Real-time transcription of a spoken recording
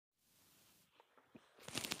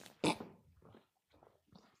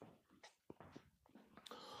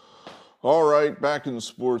All right, back in the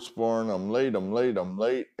sports barn. I'm late.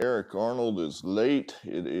 Eric Arnold is late.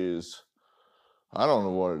 It is, I don't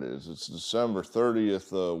know what it is. It's December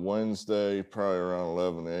 30th, Wednesday, probably around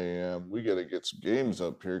 11 a.m. We got to get some games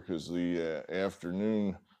up here because the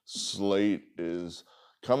afternoon slate is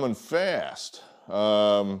coming fast.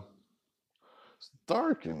 It's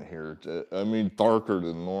dark in here. I mean, darker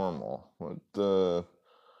than normal. But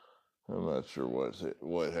I'm not sure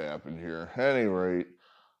what happened here. At any rate,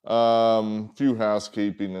 few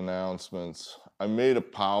housekeeping announcements. I made a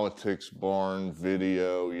politics barn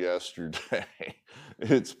video yesterday.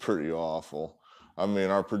 It's pretty awful. I mean,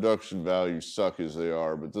 our production values suck as they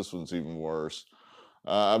are, but this one's even worse.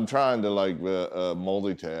 I'm trying to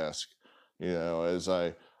multitask, as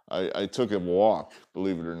I took a walk,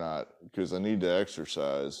 believe it or not, because I need to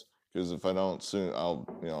exercise. Because if I don't soon,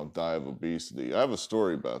 I'll die of obesity. I have a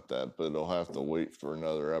story about that, but it'll have to wait for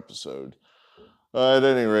another episode. At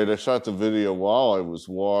any rate, I shot the video while I was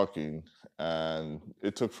walking, and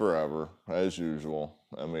it took forever, as usual.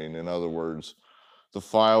 I mean, in other words, the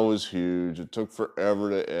file was huge. It took forever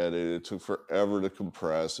to edit. It took forever to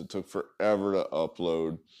compress. It took forever to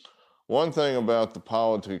upload. One thing about the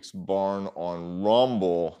politics barn on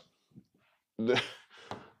Rumble,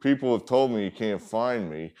 people have told me you can't find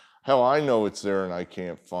me. Hell, I know it's there and I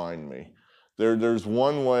can't find me. There's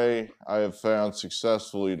one way I have found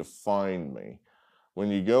successfully to find me. When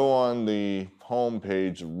you go on the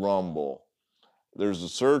homepage of Rumble, there's a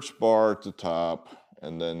search bar at the top,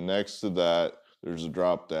 and then next to that, there's a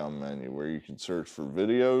drop-down menu where you can search for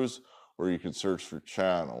videos or you can search for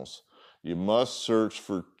channels. You must search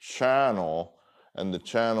for channel, and the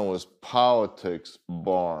channel is Politics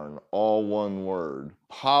Barn, all one word.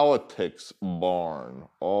 Politics Barn,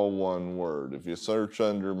 all one word. If you search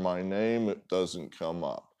under my name, it doesn't come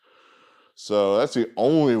up. So that's the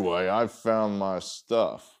only way I've found my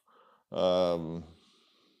stuff. There's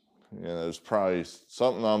probably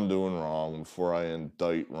something I'm doing wrong before I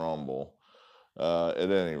indict Rumble. At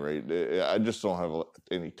any rate, I just don't have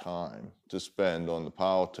any time to spend on the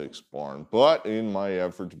politics barn. But in my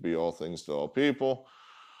effort to be all things to all people,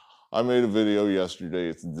 I made a video yesterday.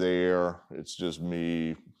 It's there. It's just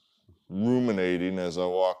me ruminating as I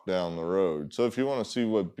walk down the road. So if you want to see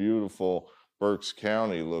what beautiful Berks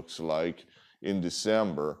County looks like in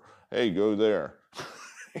December, hey, go there.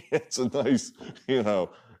 It's a nice,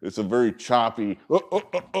 it's a very choppy.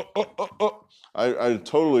 I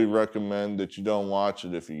totally recommend that you don't watch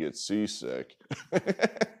it if you get seasick.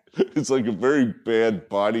 It's like a very bad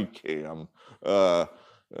body cam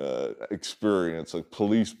experience, like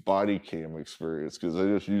police body cam experience, because I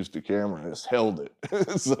just used the camera and just held it.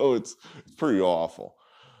 So it's pretty awful.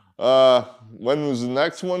 When was the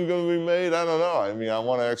next one going to be made? I don't know. I mean, I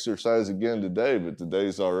want to exercise again today, but the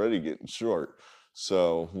day's already getting short.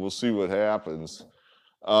 So we'll see what happens.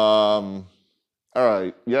 All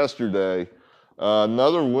right, yesterday,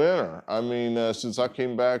 another winner. I mean, since I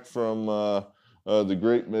came back from the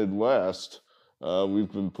Great Midwest,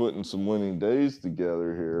 we've been putting some winning days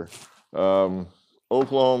together here.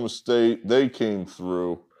 Oklahoma State, they came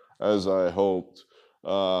through as I hoped.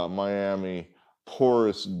 Miami,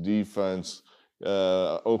 porous defense.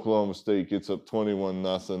 Oklahoma State gets up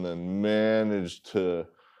 21-0 and managed to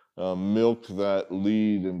milk that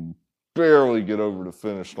lead and barely get over the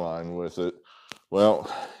finish line with it.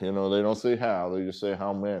 Well, they don't say how, they just say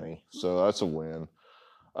how many. So that's a win.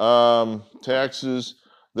 Texas,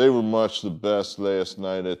 they were much the best last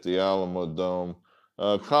night at the Alamo Dome.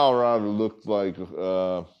 Colorado looked like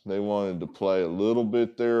they wanted to play a little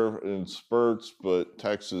bit there in spurts, but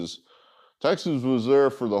Texas was there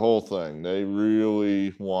for the whole thing. They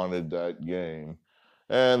really wanted that game,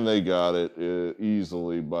 and they got it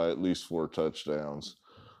easily by at least 4 touchdowns.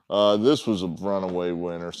 This was a runaway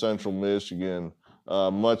winner. Central Michigan,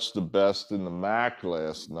 much the best in the MAC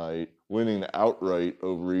last night, winning outright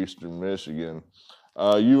over Eastern Michigan.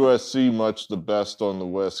 USC, much the best on the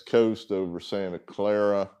West Coast over Santa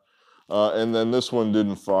Clara. And then this one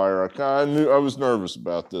didn't fire. I was nervous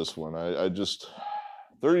about this one. I just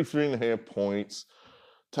 33.5 points.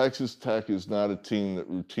 Texas Tech is not a team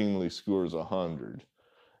that routinely scores 100.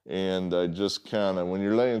 And I just kind of, when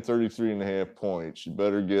you're laying 33.5 points, you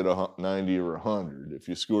better get 90 or 100. If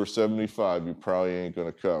you score 75, you probably ain't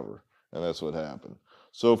going to cover. And that's what happened.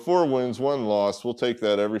 So 4 wins, 1 loss. We'll take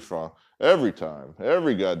that every time,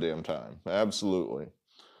 every goddamn time. Absolutely.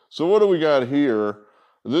 So what do we got here?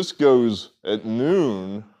 This goes at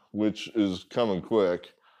noon, which is coming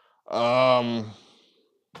quick.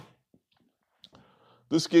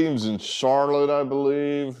 This game's in Charlotte, I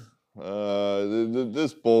believe.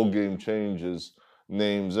 This bowl game changes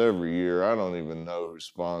names every year. I don't even know who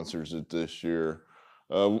sponsors it this year.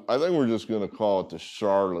 I think we're just going to call it the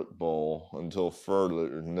Charlotte Bowl until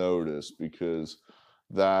further notice, because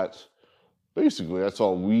that basically that's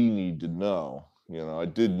all we need to know. You know, I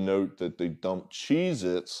did note that they dumped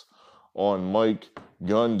Cheez-Its on Mike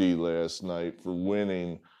Gundy last night for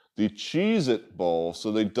winning the Cheez-It Bowl.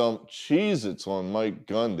 So they dumped Cheez-Its on Mike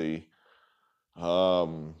Gundy.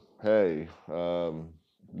 Hey,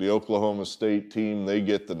 the Oklahoma State team, they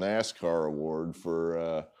get the NASCAR award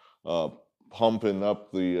for pumping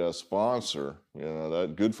up the sponsor. You know,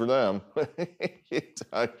 that good for them.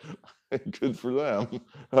 Good for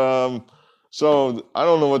them. So I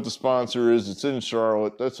don't know what the sponsor is. It's in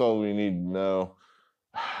Charlotte. That's all we need to know.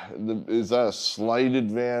 Is that a slight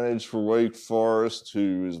advantage for Wake Forest,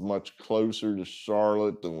 who is much closer to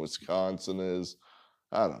Charlotte than Wisconsin is?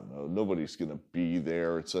 I don't know. Nobody's going to be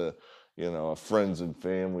there. It's a, you know, a friends and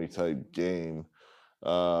family type game.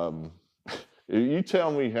 You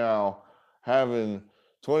tell me how having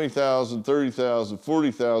 20,000, 30,000,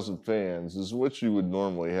 40,000 fans is what you would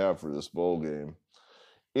normally have for this bowl game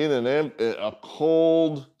in a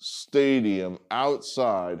cold stadium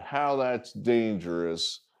outside, how that's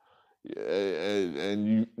dangerous.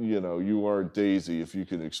 And you know, you are Daisy if you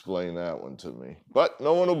can explain that one to me. But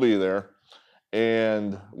no one will be there.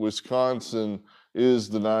 And Wisconsin is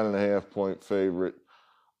the 9.5-point favorite.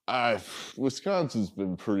 Wisconsin's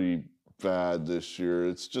been pretty bad this year.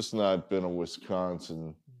 It's just not been a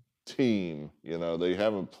Wisconsin team. You know, they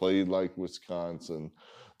haven't played like Wisconsin.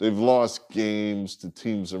 They've lost games to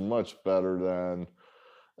teams they're much better than.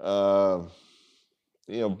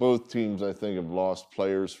 You know, both teams, I think, have lost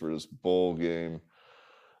players for this bowl game.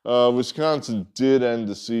 Wisconsin did end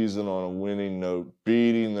the season on a winning note,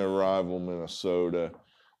 beating their rival Minnesota.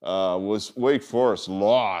 Wake Forest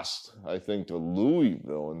lost, I think, to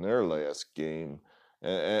Louisville in their last game.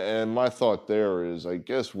 And my thought there is, I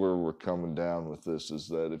guess where we're coming down with this is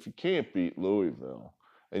that if you can't beat Louisville,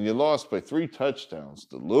 and you lost by 3 touchdowns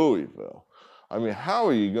to Louisville, I mean, how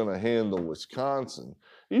are you going to handle Wisconsin,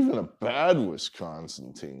 even a bad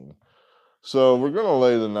Wisconsin team? So we're going to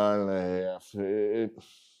lay the 9.5.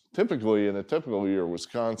 Typically, in a typical year,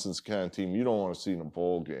 Wisconsin's kind of team you don't want to see in a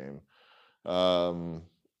bowl game.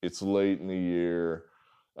 It's late in the year.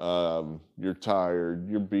 You're tired.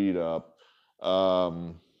 You're beat up.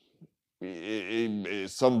 Some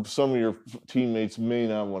of your teammates may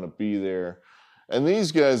not want to be there. And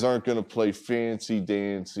these guys aren't going to play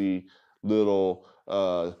fancy-dancy little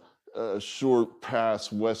short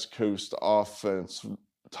pass West Coast offense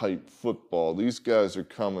type football. These guys are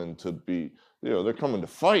coming to be, you know, they're coming to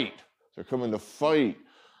fight. They're coming to fight.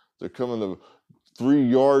 They're coming to 3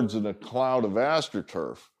 yards in a cloud of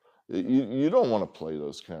AstroTurf. You don't want to play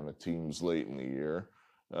those kind of teams late in the year,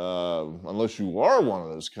 unless you are one of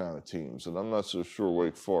those kind of teams, and I'm not so sure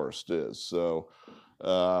Wake Forest is. So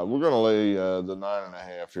we're going to lay the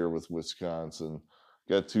 9.5 here with Wisconsin.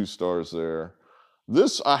 Got 2 stars there.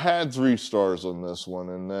 I had 3 stars on this one,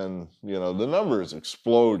 and then, you know, the number is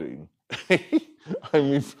exploding. I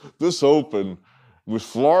mean, this opened with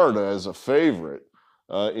Florida as a favorite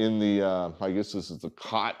in the, I guess this is the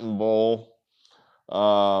Cotton Bowl.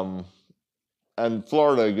 And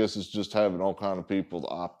Florida, I guess, is just having all kind of people to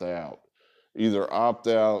opt out. Either opt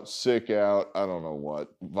out, sick out, I don't know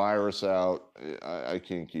what, virus out, I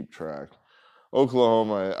can't keep track.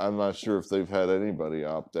 Oklahoma, I'm not sure if they've had anybody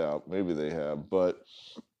opt out. Maybe they have, but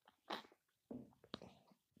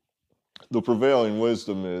the prevailing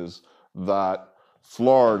wisdom is that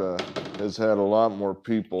Florida has had a lot more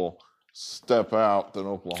people step out than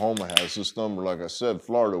Oklahoma has. This number, like I said,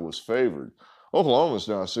 Florida was favored. Oklahoma's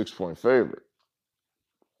now a 6-point favorite.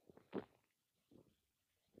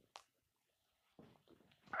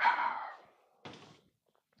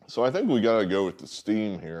 So I think we got to go with the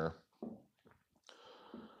steam here.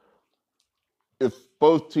 If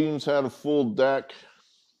both teams had a full deck,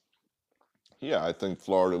 yeah, I think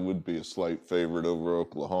Florida would be a slight favorite over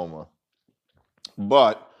Oklahoma.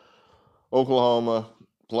 But Oklahoma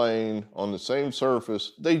playing on the same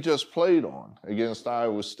surface they just played on against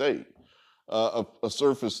Iowa State, a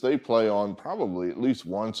surface they play on probably at least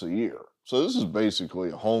once a year. So this is basically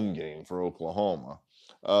a home game for Oklahoma.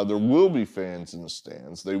 There will be fans in the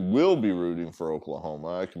stands. They will be rooting for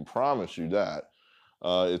Oklahoma. I can promise you that.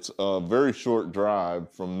 It's a very short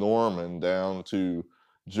drive from Norman down to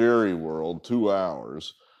Jerry World, 2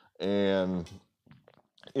 hours. And,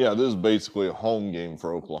 yeah, this is basically a home game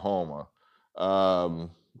for Oklahoma.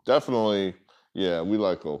 Definitely, yeah, we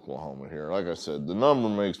like Oklahoma here. Like I said, the number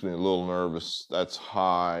makes me a little nervous. That's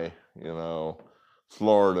high, you know.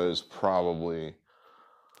 Florida is probably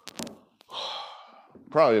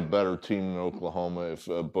probably a better team than Oklahoma if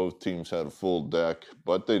both teams had a full deck,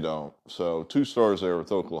 but they don't. So 2 stars there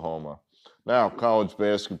with Oklahoma. Now, college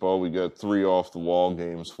basketball, we got 3 off-the-wall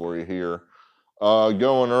games for you here.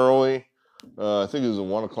 Going early, I think it was a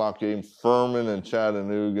 1 o'clock game, Furman and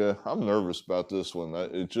Chattanooga. I'm nervous about this one.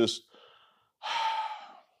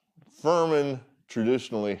 Furman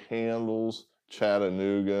traditionally handles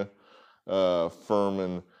Chattanooga.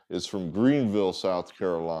 Furman is from Greenville, South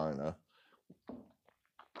Carolina.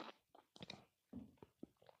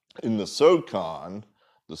 In the SoCon,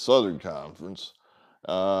 the Southern Conference,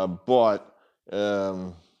 what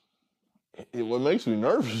makes me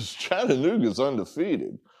nervous is Chattanooga's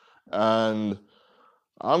undefeated, and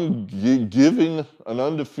I'm giving an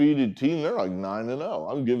undefeated team. They're like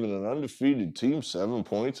 9-0. I'm giving an undefeated team 7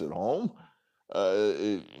 points at home.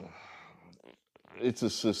 It's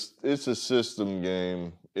a system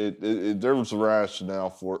game. There was a rationale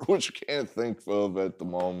for it, which I can't think of at the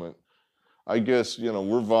moment. I guess,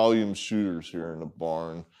 we're volume shooters here in the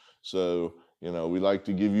barn. So, we like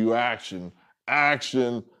to give you action.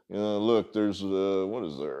 Action. Look, there's, what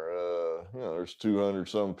is there? There's 200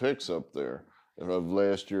 some picks up there of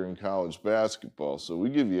last year in college basketball. So we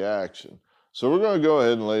give you action. So we're going to go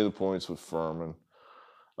ahead and lay the points with Furman.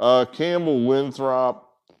 Campbell, Winthrop.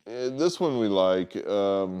 This one we like.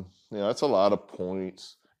 That's a lot of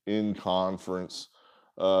points in conference.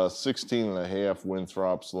 16.5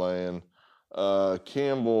 Winthrop's laying.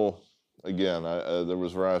 Campbell, again, there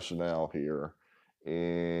was rationale here,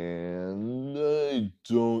 and I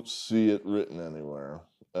don't see it written anywhere.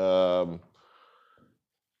 I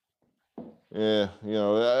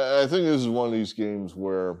think this is one of these games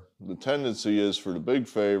where the tendency is for the big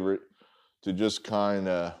favorite to just kind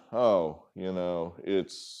of,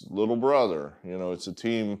 it's little brother. It's a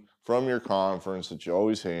team from your conference that you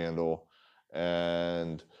always handle,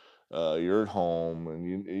 and you're at home, and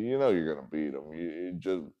you know you're going to beat them.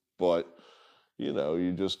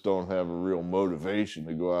 You just don't have a real motivation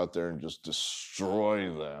to go out there and just destroy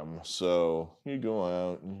them. So you go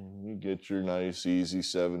out and you get your nice, easy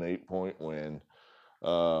 7-8 point win.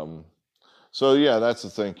 So yeah, that's the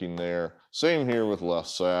thinking there. Same here with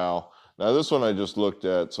LaSalle. Now this one I just looked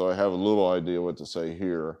at, so I have a little idea what to say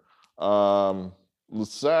here.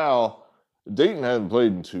 LaSalle, Dayton hadn't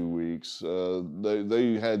played in 2 weeks.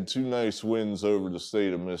 They had 2 nice wins over the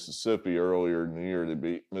state of Mississippi earlier in the year. They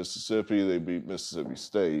beat Mississippi. They beat Mississippi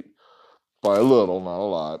State by a little, not a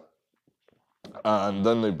lot. And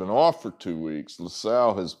then they've been off for 2 weeks.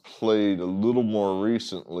 LaSalle has played a little more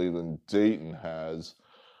recently than Dayton has.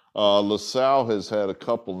 LaSalle has had a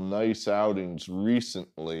couple nice outings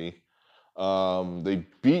recently. They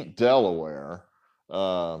beat Delaware,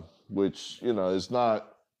 which, is not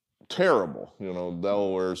terrible.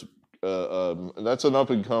 Delaware's that's an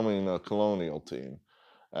up-and-coming Colonial team,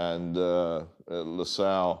 and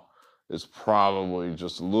LaSalle is probably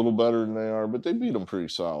just a little better than they are, but they beat them pretty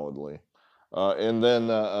solidly. And then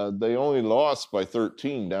they only lost by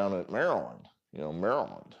 13 down at Maryland.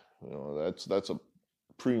 Maryland. That's a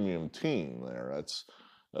premium team there. That's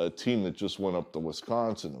a team that just went up to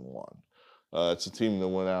Wisconsin and won. It's a team that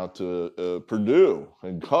went out to Purdue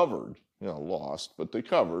and covered. Lost, but they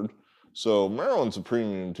covered. So Maryland's a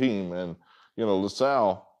premium team, and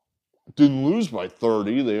LaSalle didn't lose by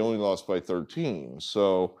 30; they only lost by 13.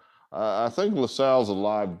 So I think LaSalle's a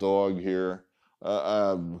live dog here.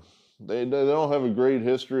 They don't have a great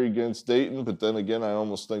history against Dayton, but then again, I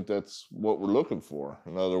almost think that's what we're looking for.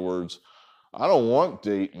 In other words, I don't want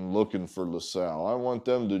Dayton looking for LaSalle. I want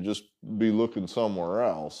them to just be looking somewhere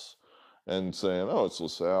else and saying, "Oh, it's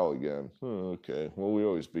LaSalle again. Okay, well, we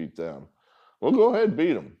always beat them." Well, go ahead,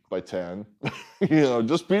 beat them by 10.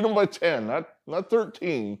 Just beat them by 10, not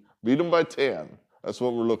 13. Beat them by 10. That's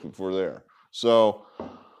what we're looking for there. So,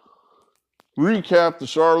 recap the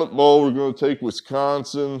Charlotte Bowl. We're going to take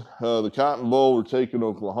Wisconsin. The Cotton Bowl, we're taking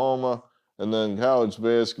Oklahoma. And then college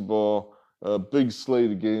basketball, big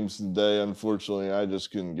slate of games today. Unfortunately, I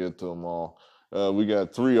just couldn't get to them all. We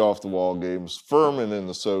got 3 off-the-wall games. Furman in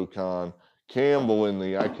the SoCon. Campbell in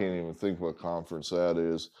the, I can't even think what conference that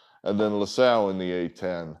is. And then LaSalle in the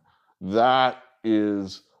A10.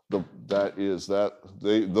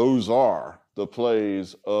 Those are the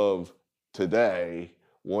plays of today,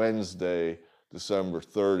 Wednesday, December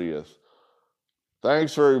 30th.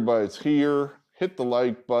 Thanks for everybody that's here. Hit the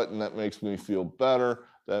like button. That makes me feel better.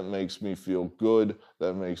 That makes me feel good.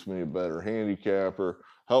 That makes me a better handicapper.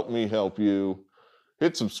 Help me help you.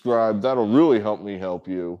 Hit subscribe. That'll really help me help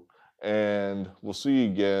you. And we'll see you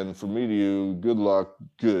again. From me to you, good luck,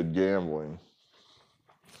 good gambling.